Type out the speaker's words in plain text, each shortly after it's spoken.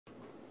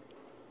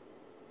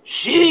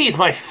Jeez,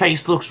 my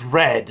face looks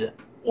red.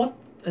 What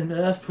on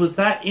earth was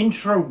that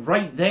intro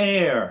right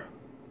there?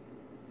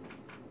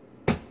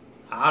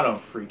 I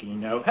don't freaking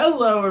know.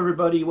 Hello,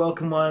 everybody.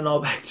 Welcome one and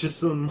all back to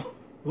some...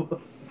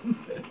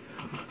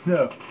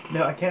 No,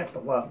 I can't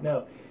stop laughing.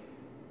 No.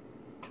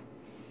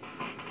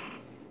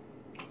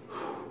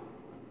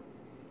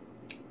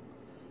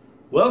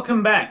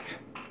 Welcome back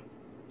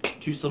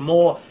to some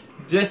more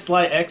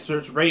Dislyte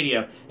Excerpts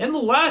Radio. In the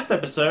last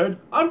episode,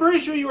 I'm pretty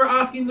sure you were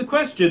asking the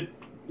question,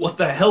 what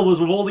the hell was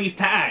with all these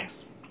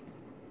tags?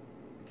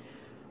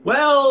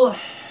 Well,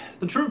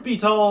 the truth be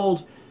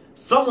told,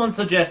 someone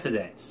suggested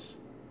it.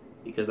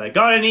 Because I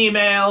got an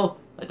email,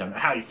 I don't know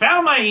how you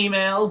found my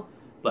email,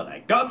 but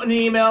I got an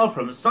email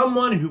from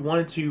someone who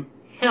wanted to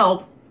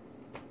help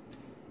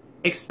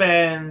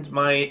expand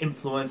my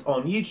influence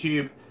on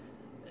YouTube,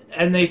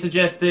 and they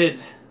suggested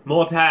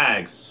more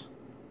tags.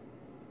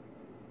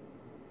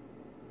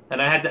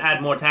 And I had to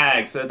add more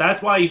tags, so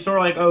that's why you saw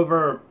like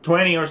over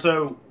 20 or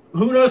so,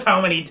 who knows how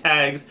many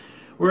tags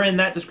were in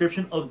that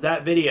description of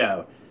that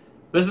video.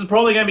 This is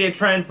probably going to be a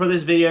trend for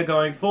this video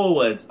going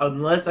forwards.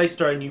 Unless I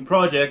start a new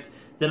project,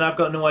 then I've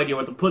got no idea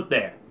what to put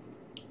there.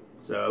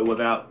 So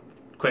without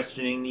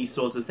questioning these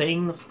sorts of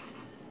things,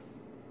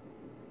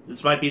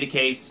 this might be the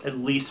case at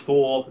least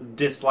for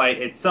Dislyte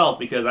itself,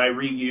 because I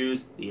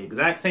reuse the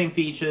exact same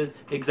features,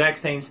 exact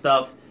same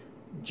stuff,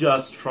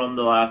 just from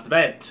the last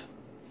event.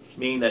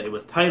 Meaning that it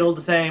was titled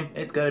the same,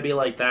 it's going to be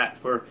like that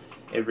for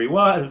every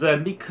one of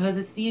them, because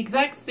it's the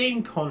exact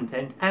same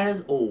content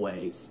as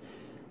always.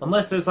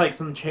 Unless there's like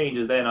some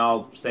changes, then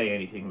I'll say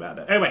anything about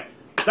it. Anyway,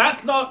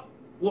 that's not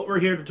what we're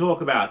here to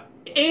talk about.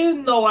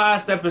 In the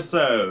last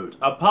episode,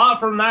 apart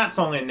from that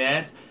song and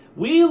dance,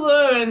 we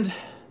learned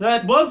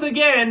that once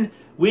again,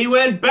 we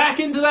went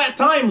back into that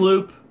time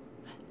loop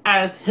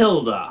as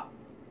Hilda.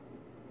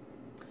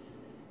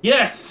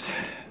 Yes,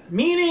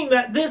 meaning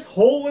that this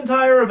whole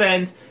entire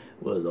event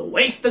was a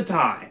waste of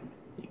time,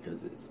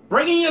 because it's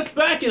bringing us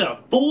back in a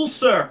full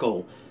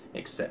circle,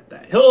 except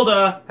that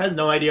Hilda has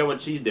no idea what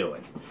she's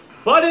doing.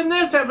 But in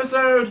this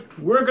episode,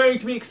 we're going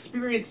to be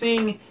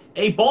experiencing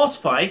a boss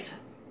fight,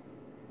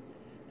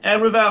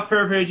 and without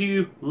further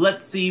ado,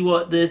 let's see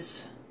what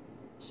this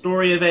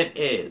story event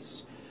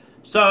is.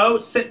 So,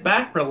 sit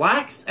back,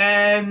 relax,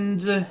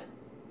 and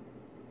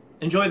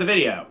enjoy the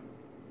video.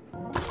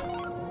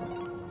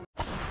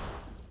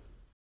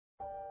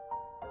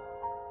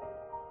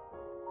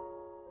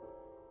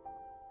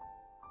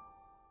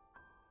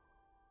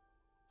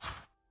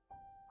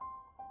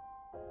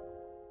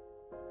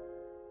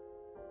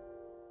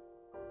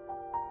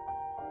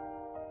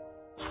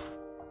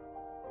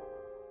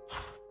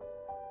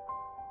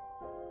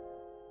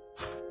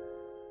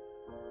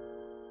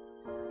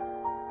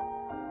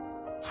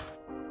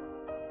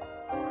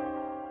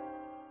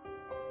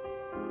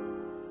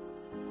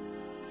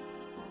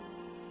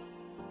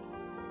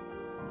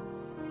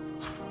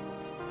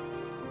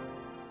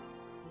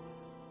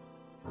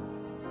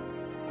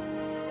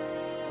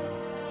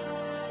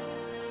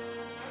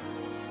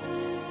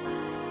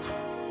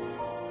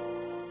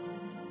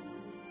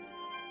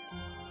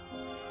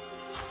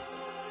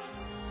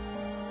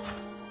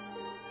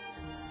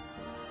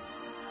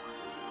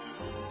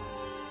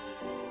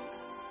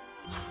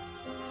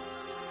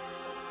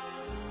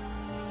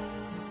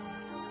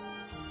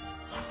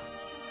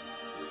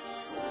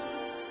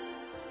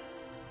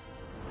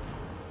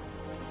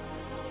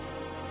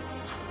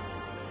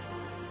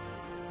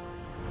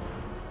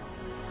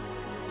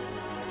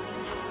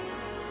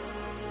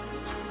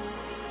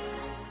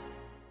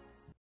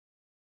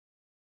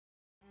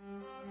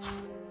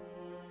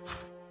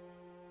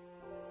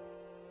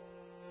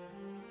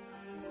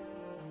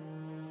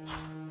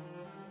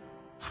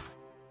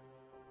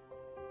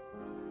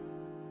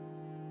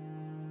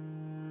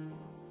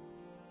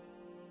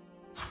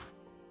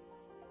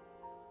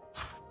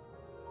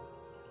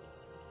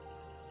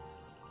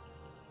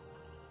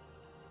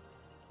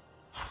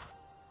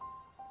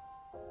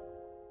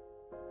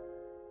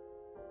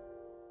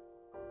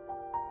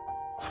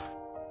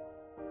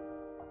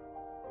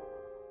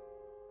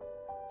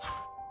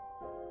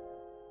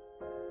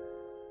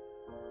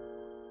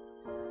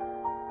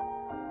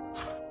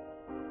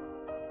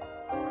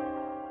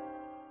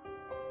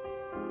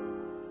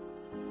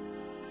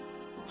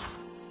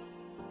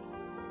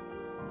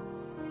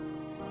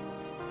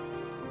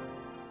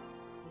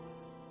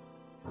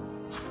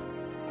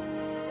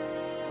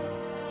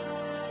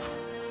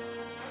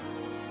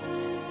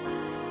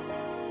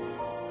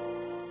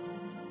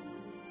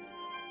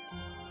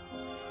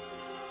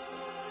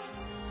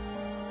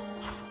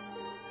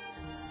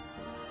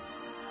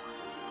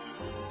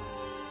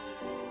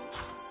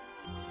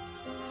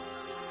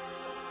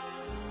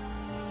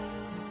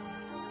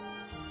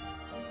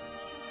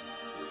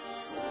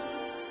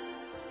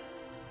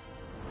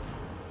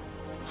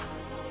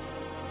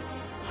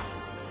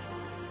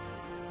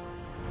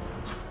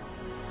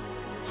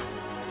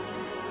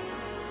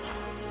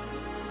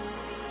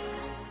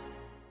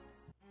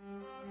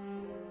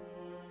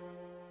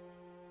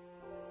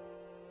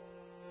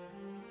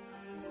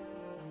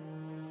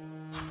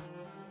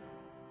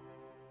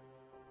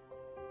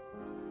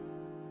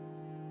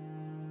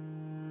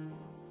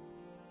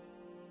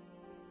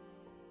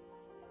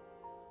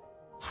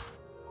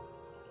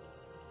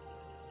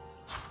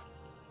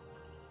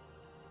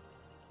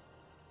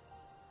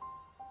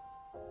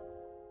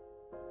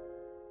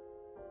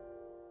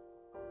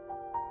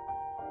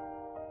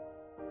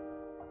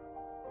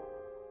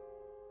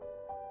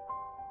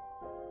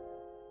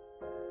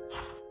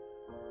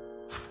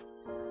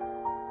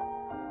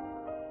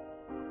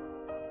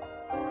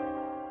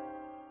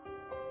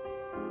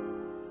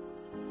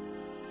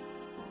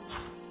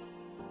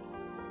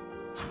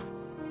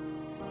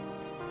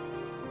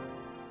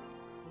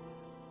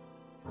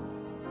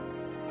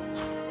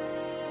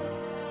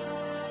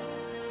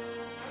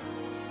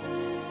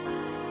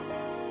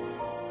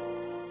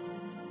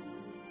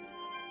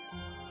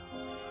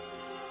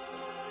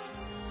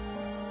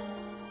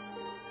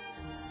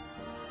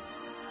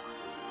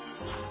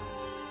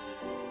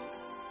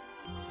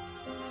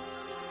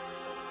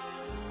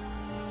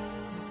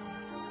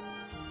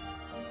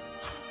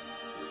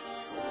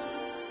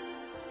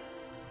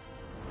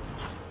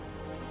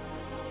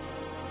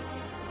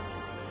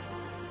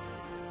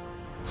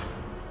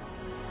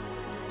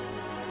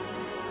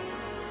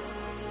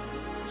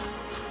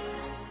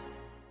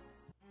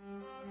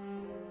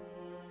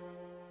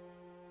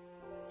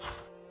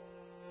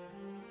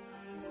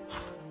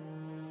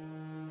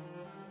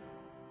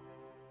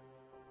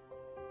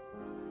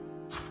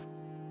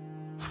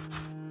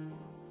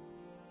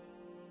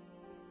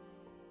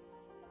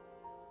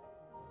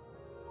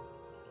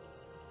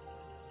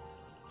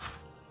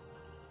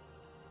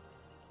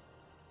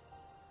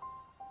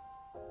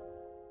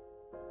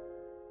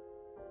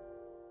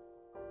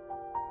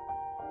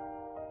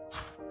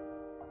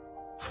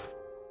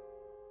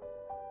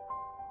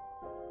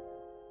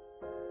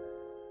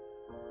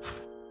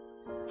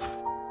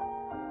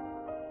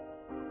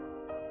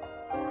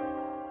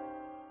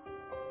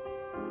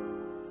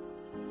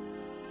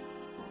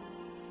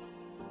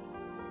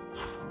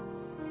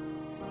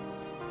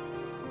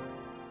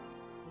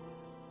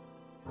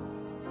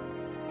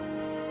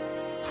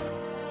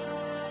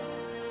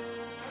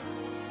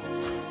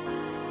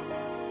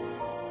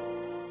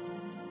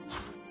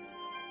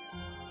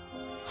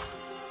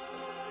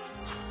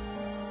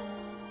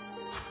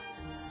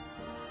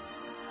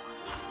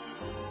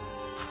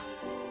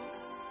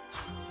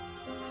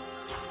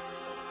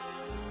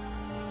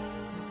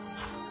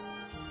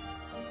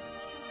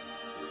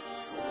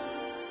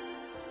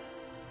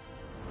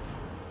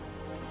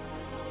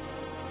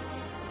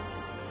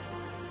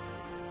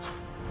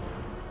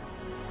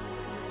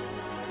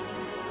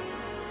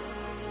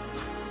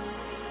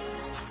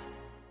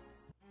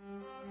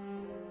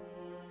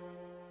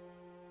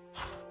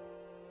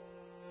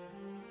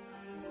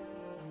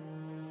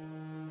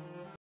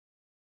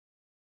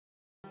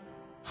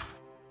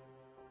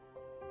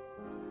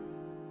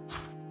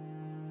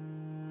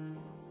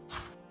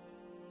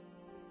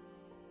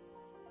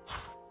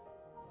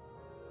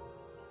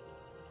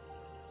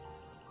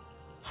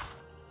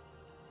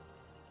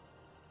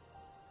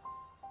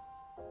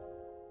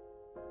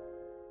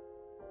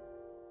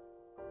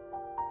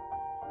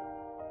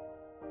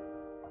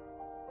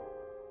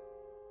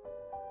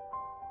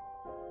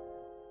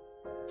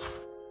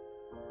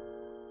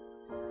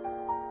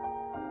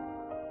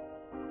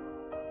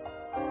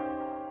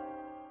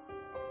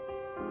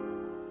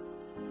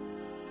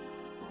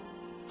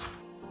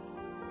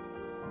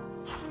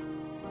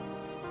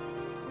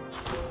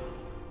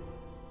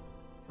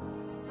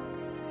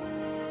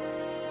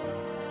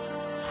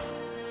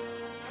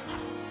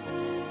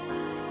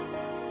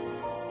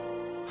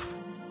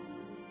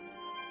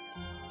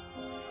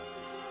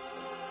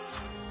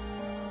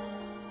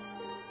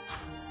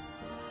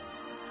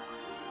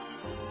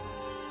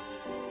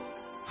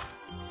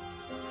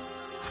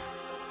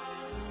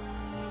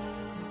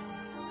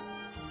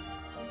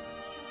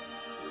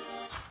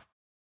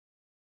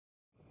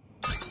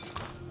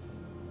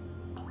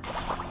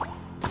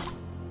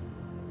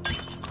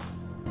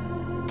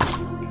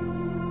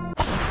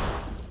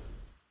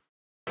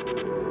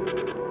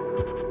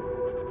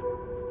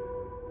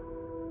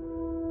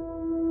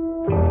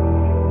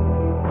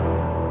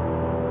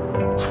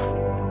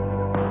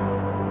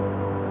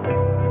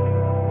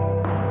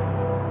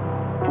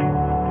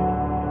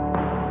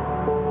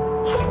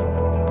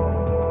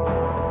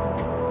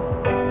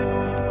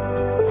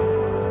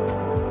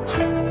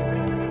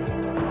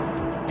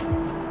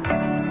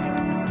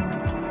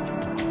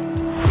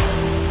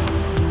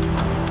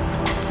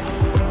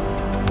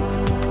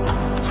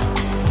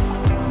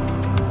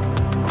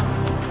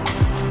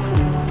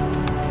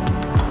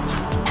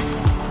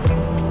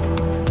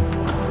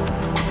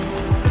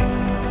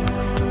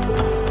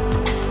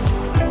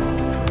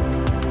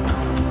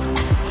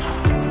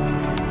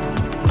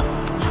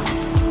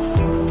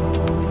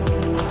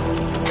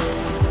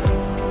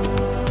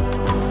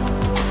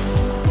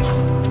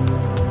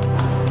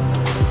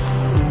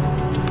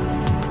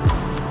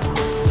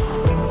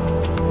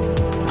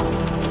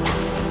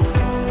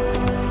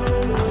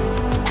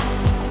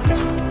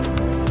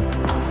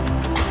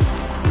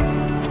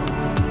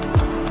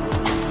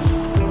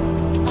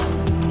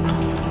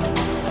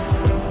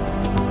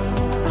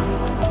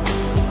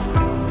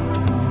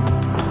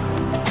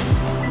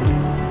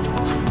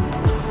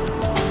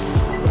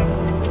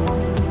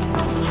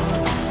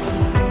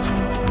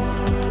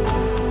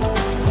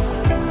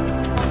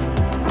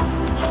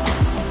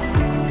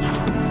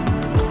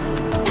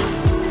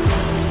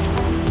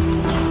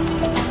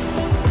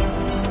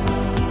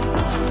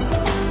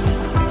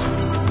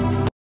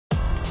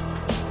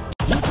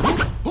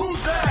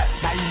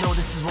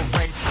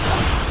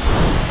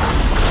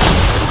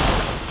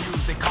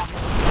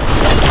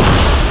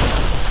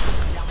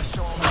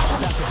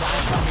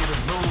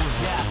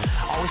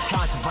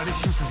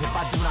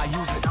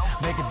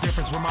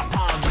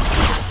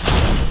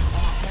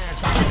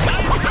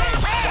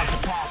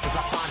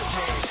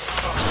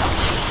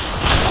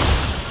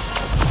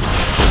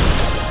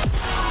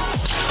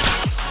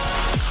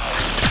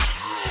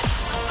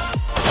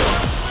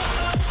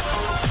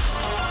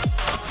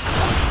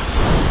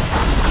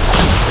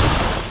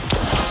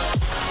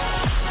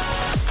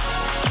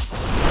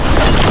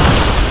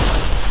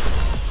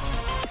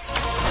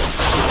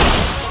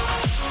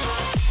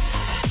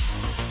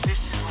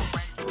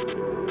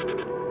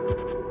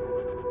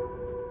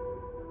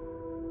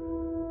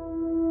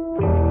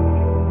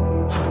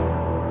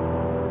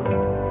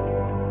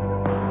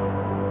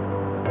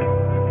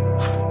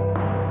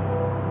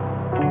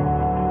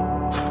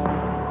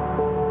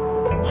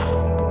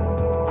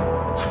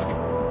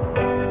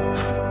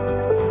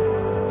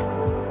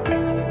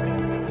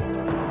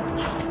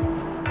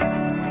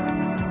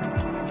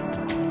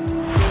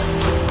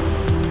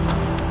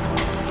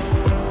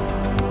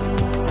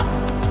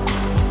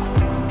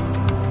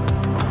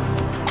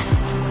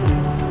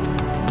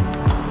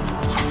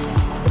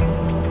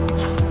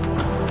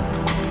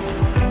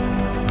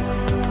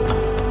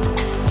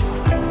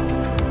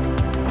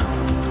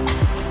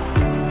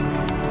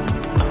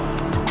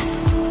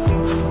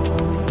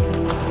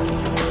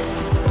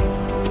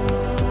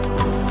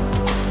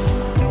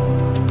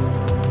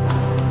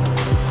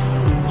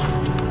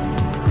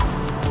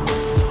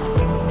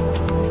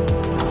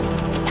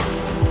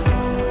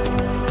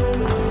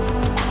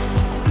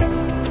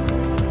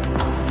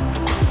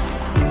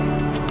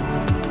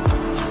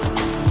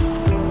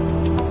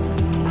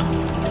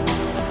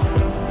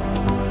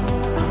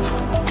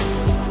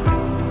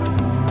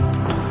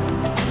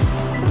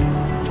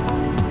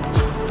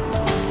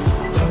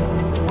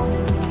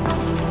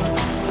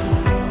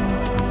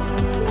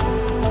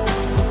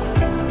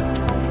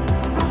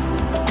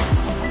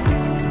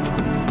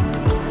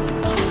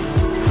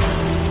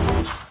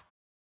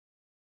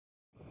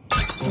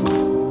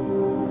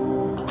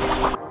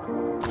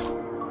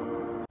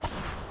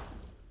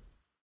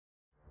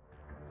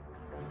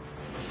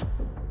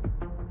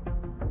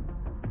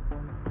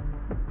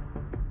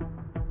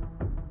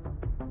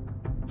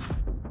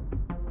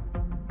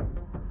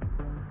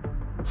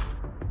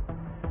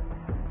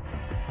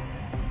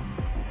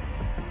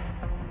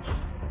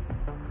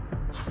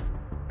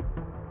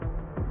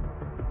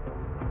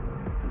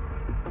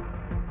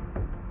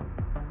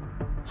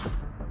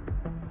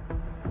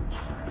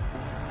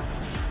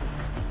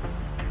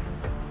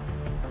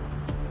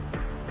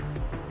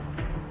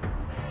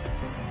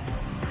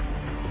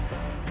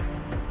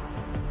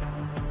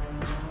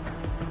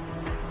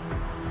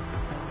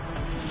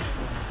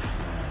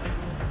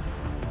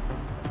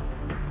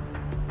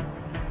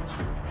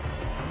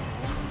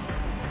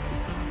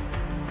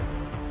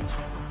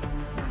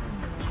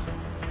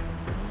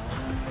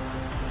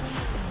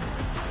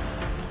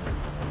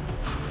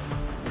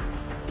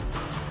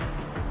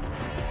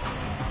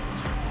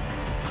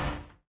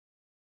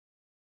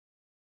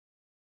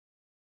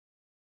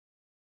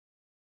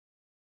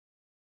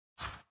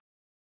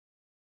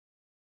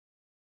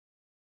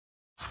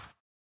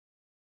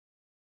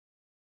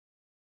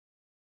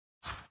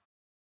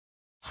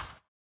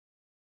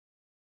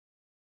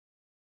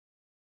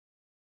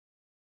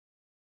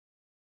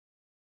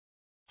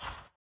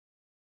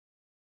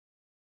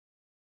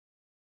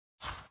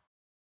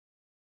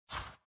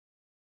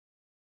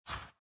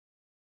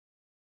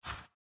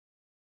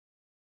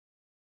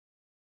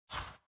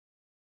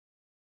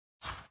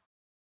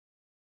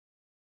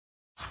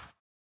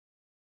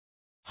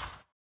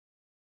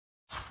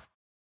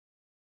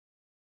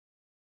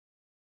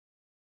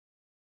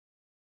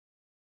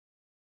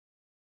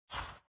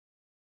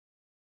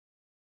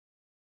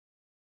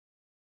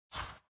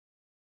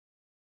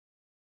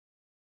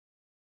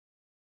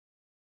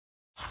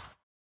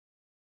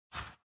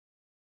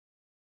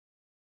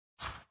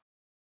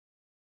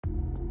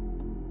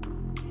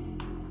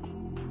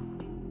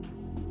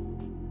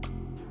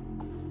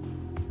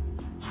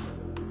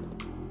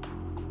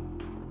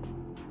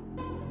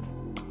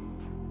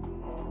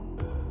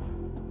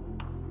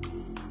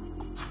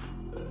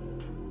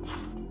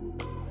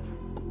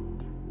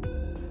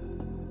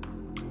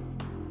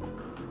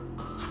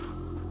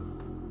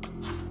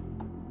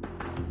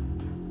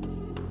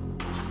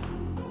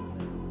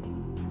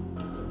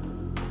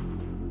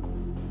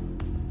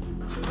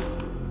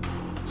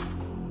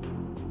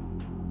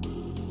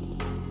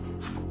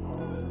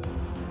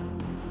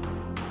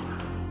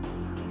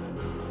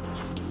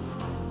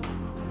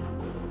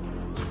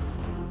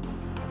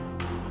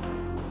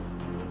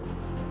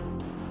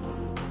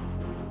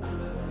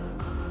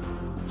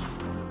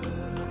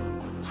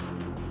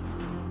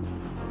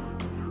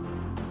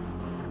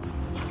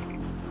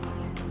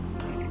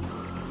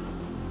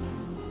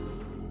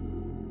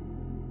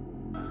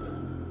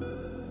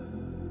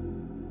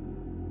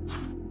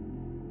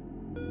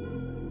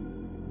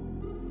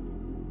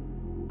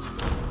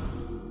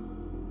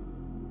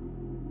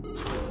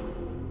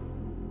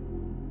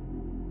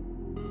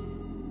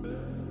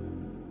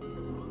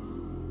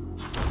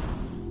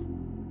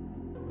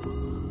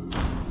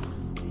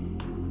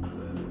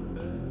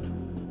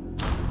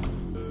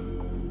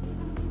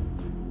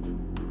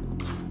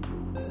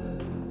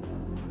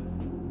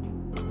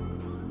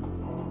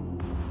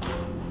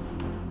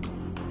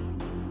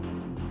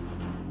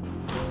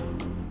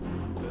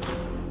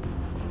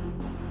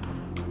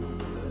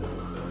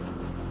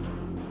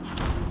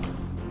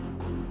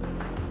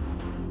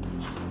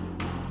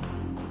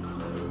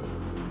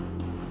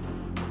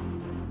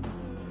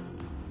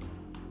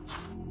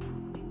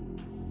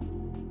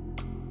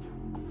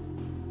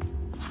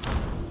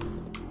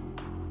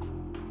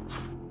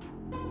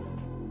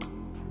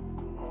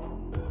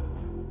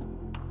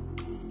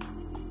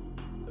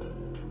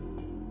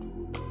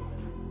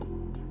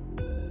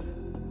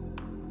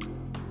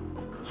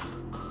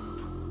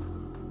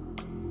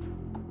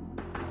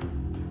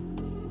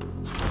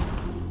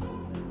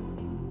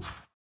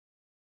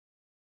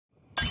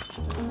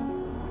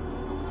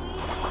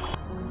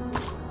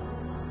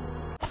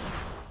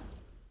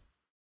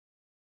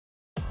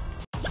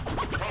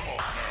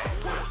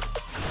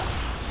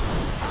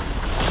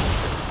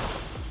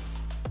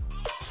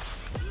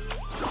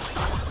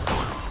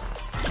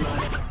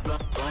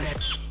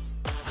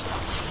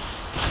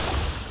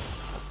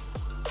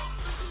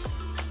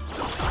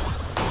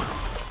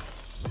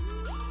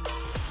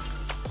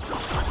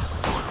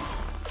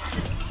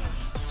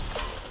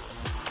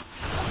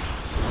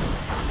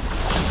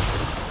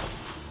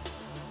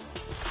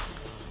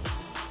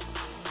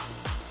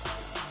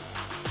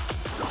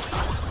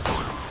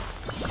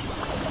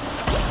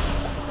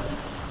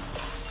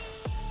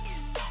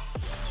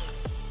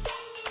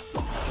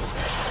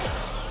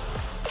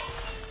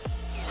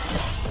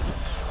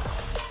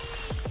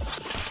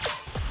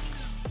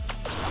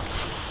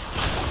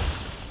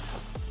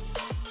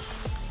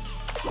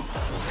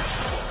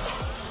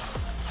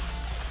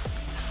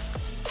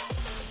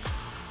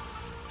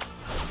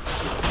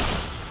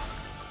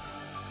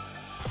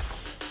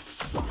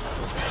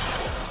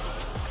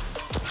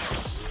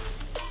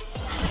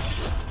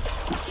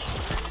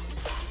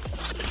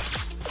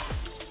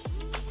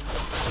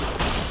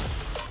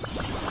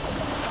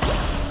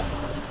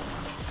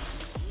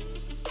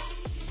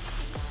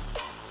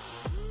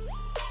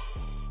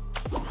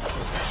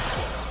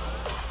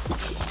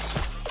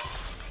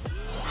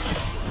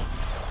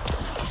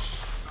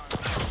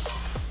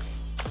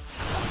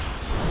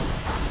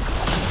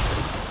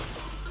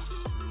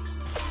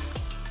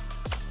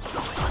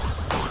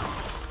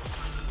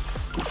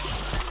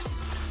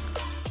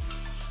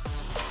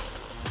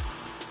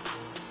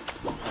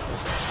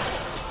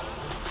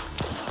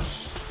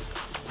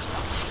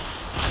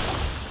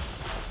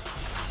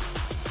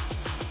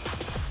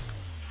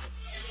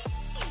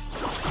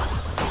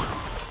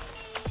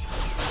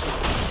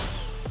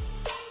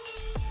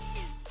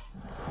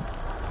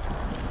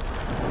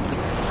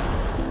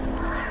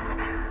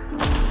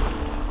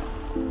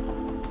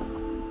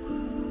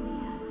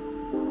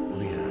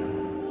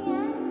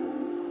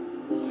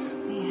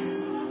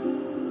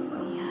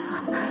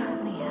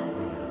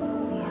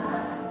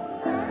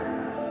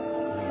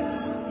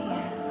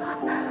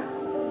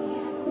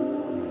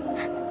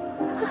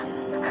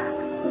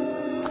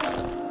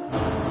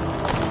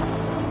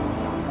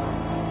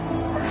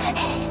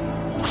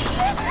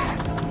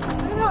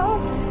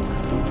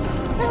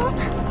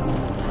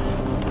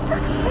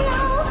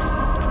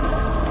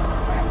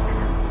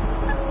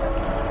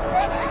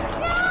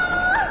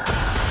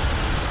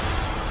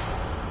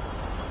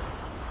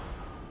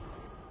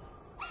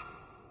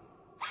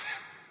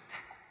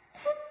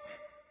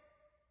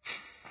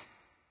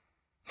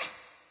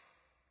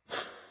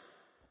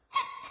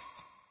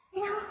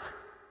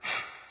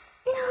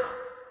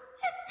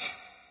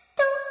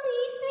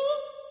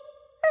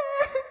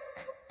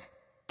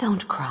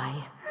 Don't cry.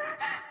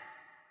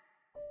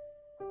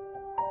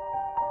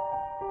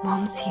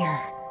 Mom's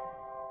here.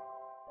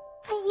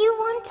 But you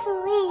want to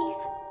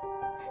leave.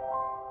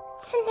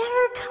 To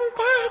never come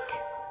back.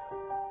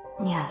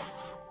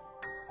 Yes.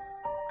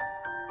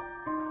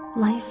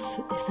 Life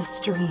is a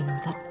stream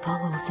that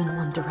follows in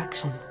one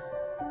direction.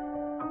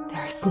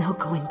 There is no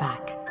going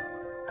back.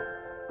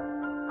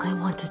 I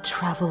want to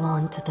travel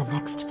on to the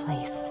next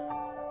place.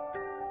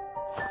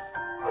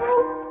 But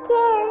I'm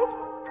scared.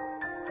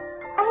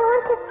 I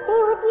want to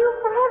stay with you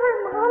forever,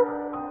 Mom.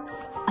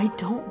 I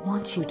don't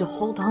want you to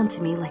hold on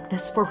to me like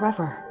this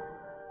forever.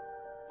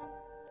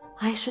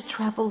 I should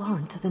travel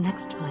on to the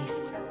next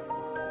place.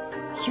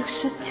 You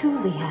should too,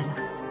 Lian.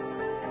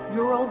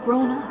 You're all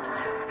grown up.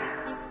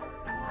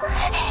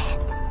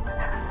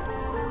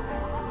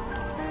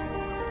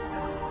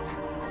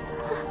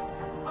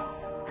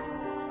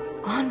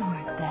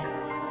 Onward, then.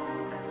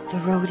 The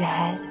road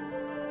ahead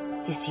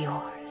is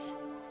yours.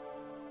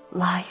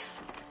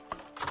 Life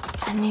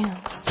anew.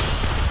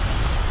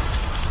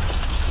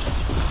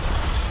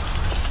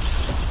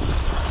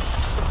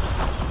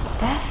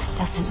 Death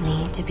doesn't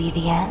need to be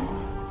the end.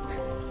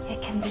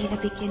 It can be the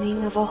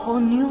beginning of a whole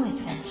new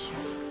adventure.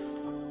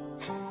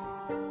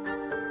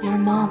 Your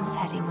mom's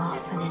heading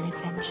off on an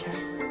adventure.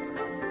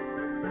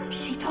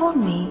 She told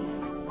me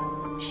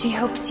she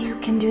hopes you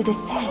can do the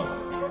same.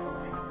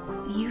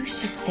 You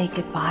should say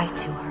goodbye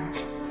to her.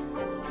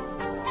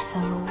 So,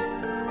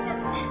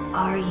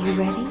 are you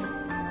ready?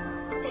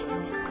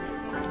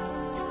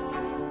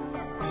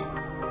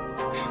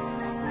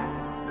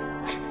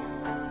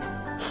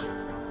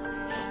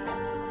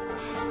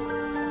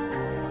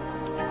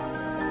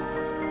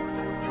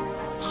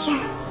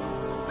 Sure.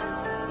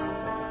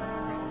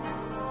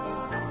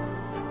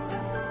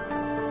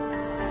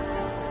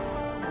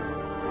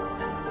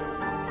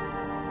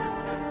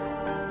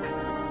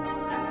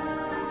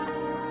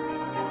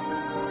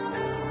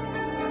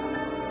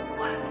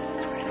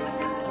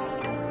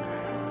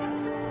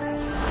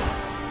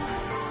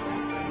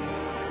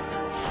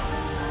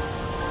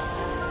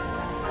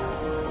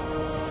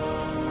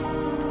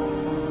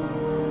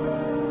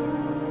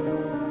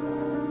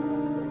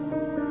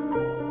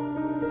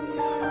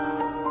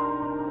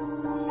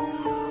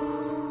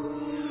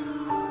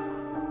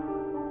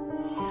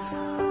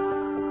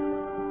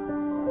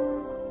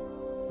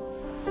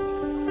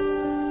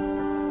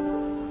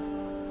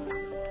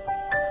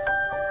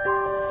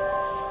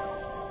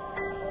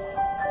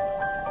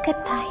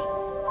 Goodbye,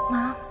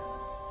 Mom.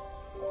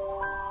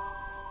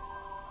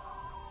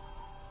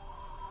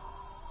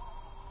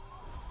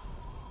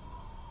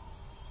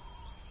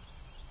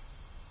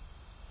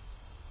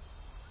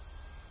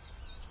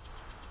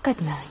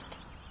 Good night.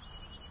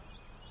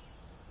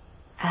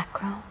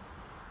 Acro.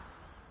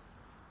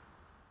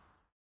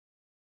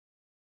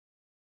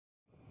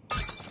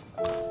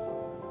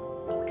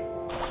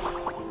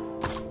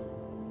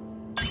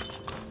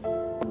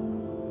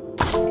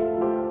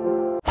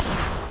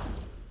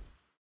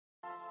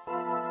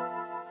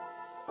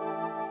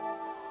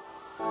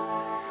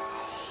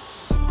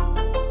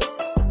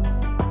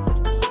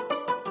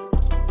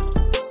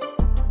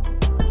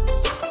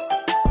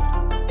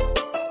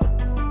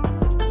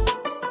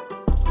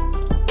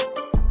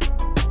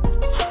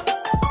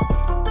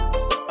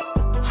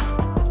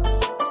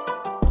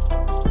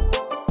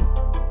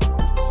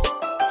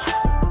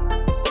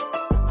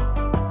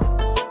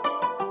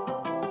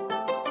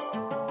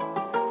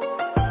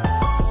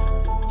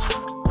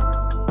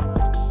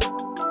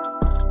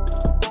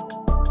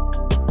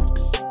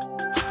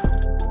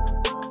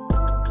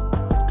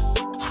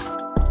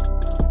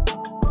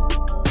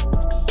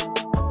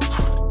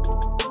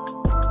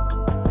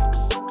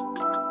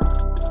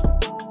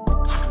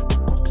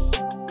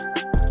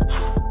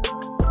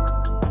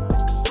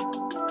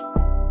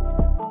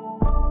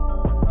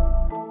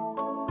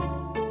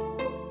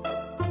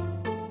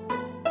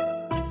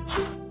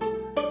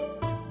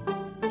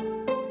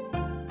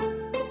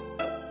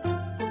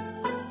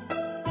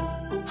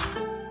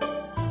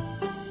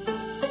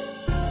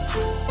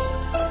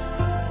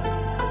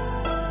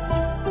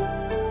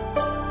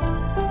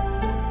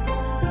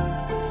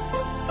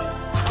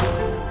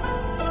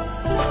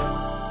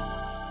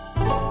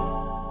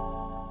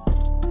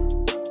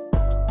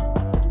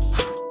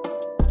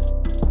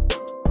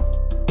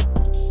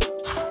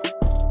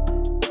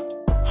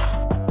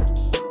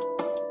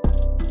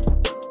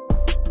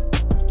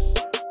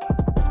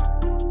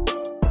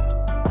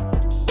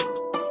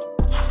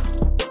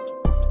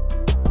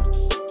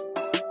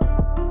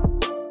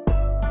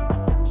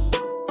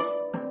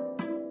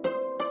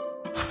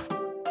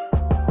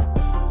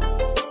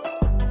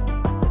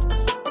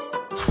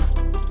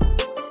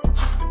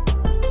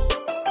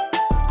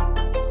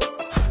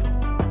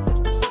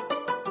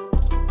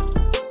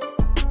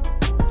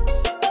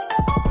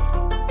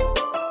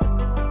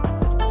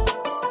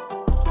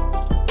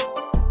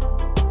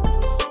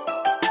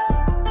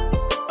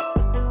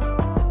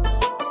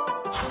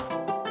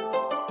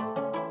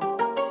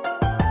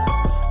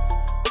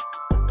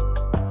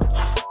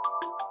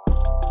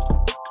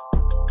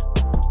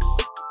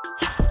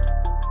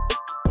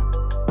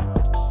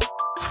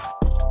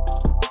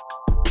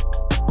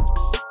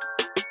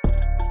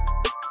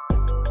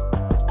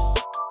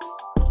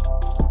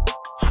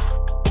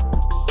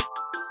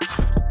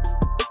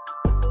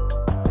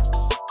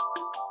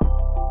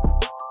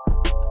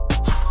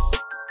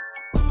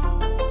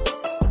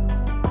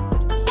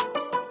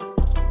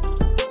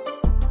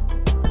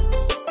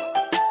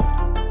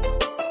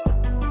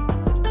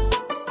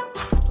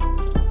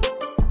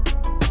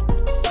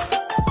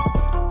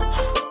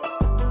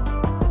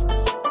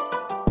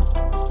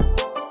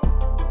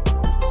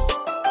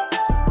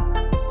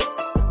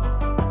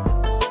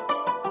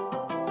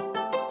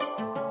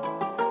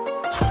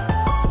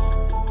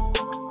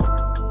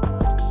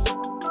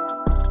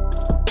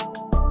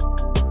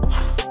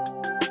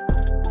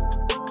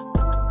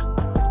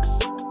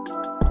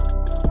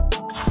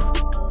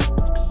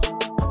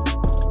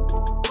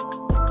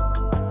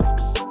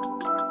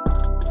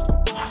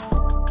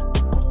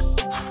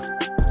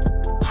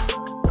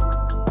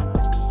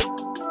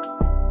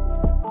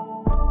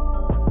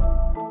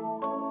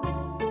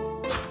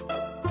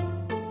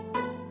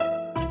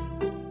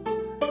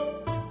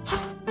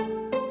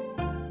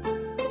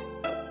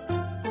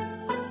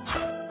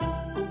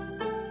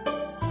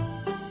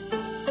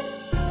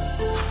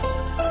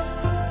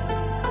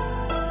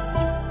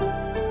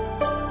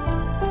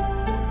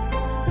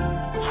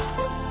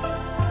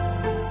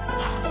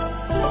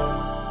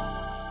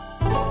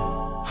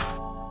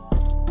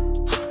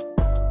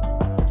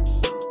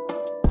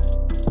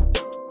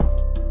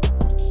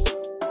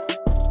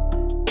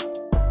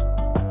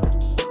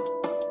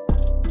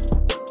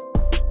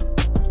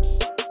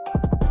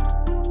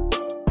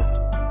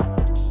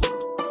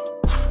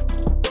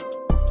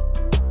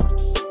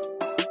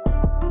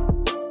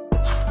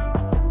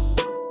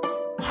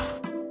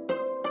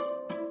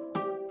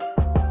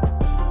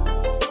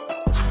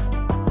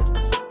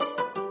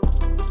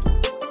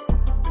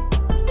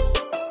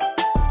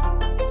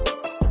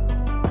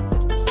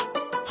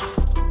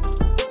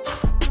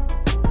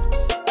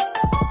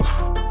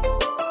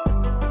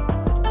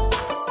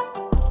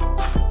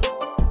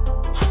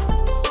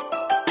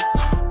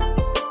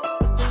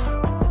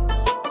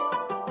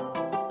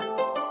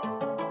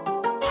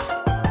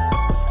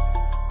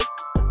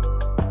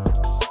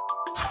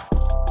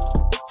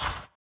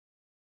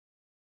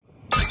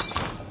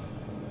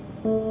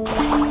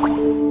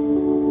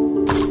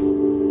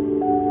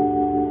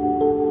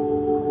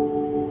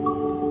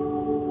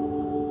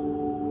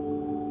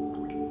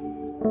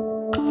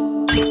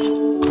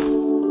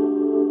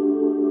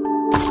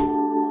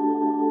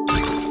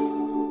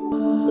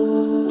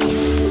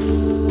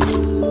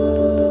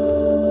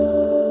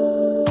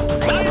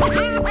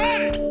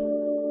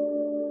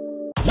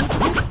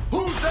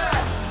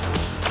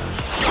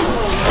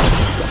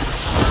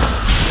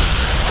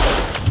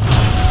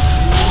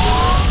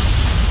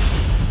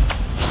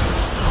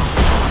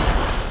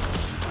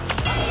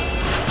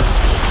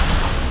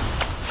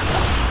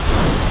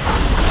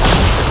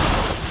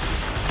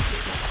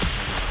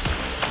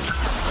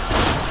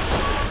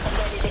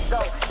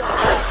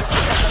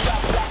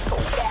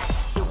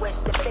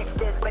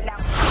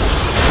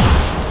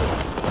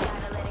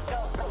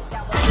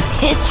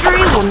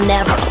 history will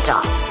never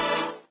stop.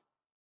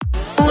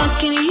 What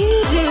can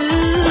you do?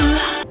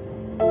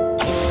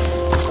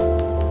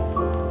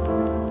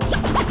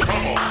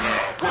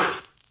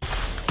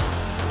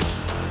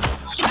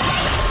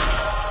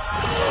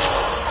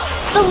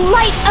 The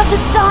light of the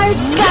stars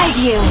guide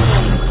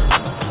you.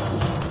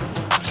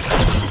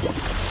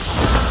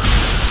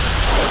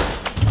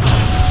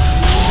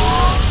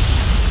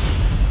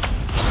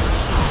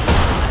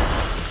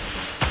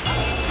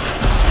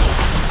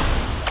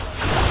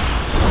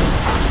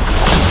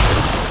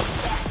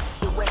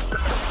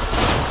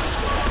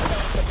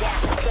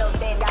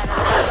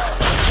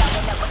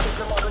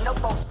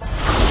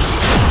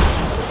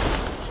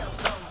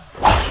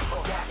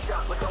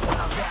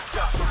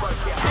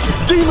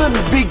 Demon,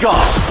 be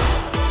gone!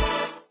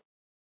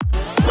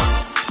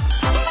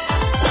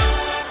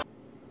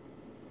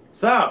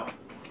 So,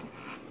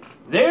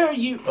 there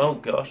you... Oh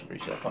gosh, I've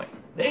reached that point.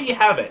 There you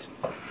have it.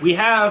 We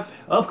have,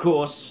 of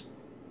course,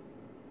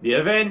 the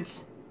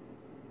event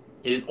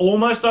is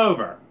almost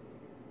over.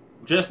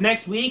 Just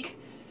next week,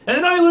 and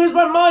then I lose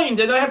my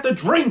mind and I have to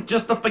drink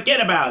just to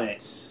forget about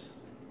it.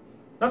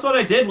 That's what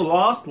I did with the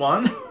last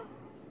one.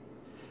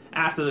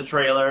 After the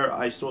trailer,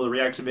 I saw the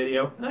reaction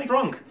video, and I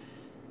drunk.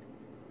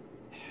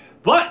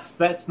 But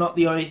that's not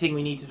the only thing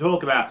we need to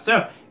talk about.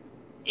 So,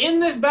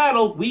 in this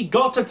battle, we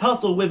got to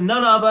tussle with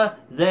none other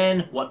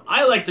than what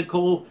I like to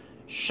call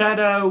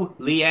Shadow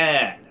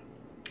Lian.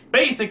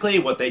 Basically,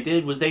 what they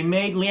did was they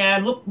made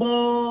Lian look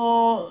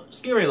more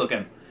scary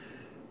looking.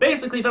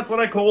 Basically, that's what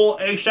I call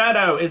a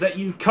shadow, is that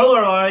you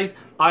colorize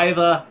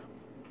either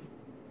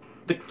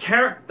the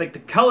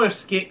color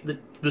scheme,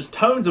 the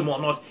tones and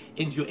whatnot,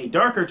 into a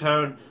darker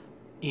tone.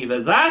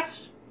 Either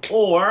that,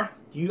 or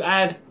you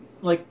add,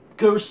 like,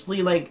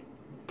 ghostly, like,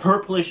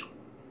 purplish,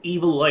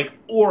 evil-like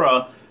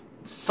aura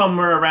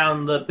somewhere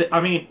around the... I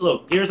mean,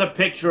 look, here's a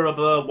picture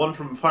of one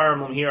from Fire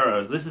Emblem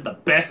Heroes. This is the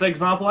best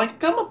example I could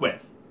come up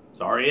with.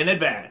 Sorry in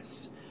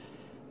advance.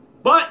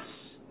 But,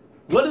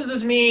 what does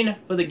this mean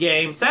for the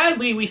game?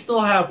 Sadly, we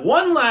still have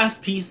one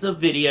last piece of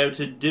video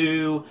to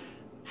do.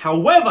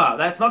 However,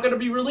 that's not going to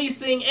be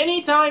releasing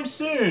anytime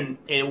soon.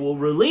 It will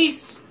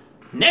release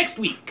next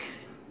week.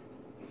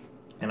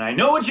 And I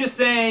know what you're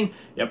saying.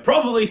 You're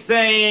probably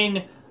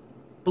saying,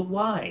 but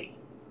why?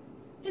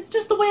 It's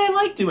just the way I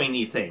like doing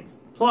these things.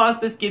 Plus,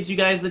 this gives you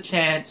guys the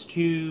chance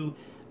to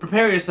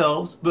prepare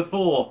yourselves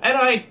before.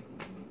 And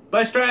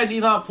my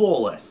strategies aren't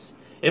flawless.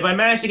 If I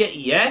manage to get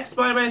EX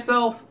by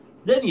myself,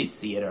 then you'd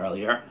see it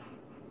earlier.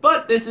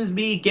 But this is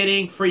me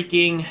getting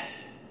freaking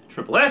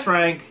triple S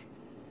rank.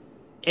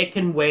 It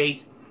can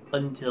wait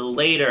until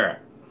later.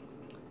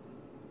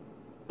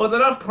 But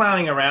enough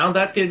clowning around,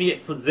 that's going to be it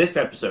for this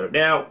episode.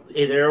 Now,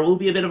 there will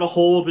be a bit of a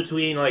hold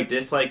between, like,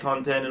 Dislyte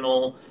content and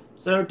all,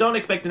 so don't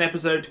expect an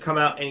episode to come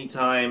out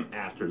anytime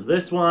after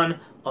this one,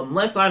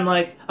 unless I'm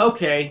like,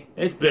 okay,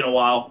 it's been a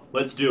while,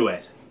 let's do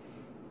it.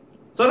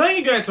 So thank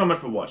you guys so much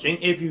for watching.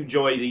 If you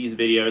enjoy these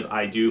videos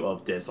I do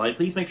of Dislyte,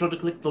 please make sure to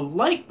click the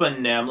like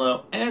button down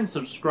below and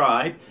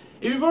subscribe.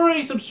 If you've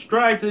already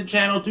subscribed to the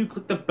channel, do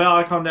click the bell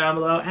icon down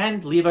below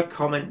and leave a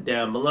comment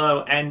down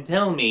below and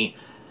tell me,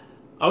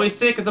 are we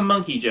sick of the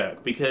monkey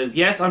joke? Because,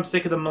 yes, I'm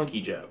sick of the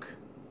monkey joke.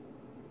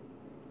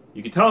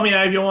 You can tell me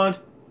that if you want,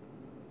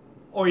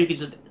 or you can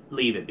just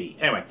leave it be.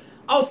 Anyway,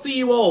 I'll see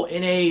you all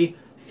in a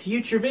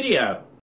future video.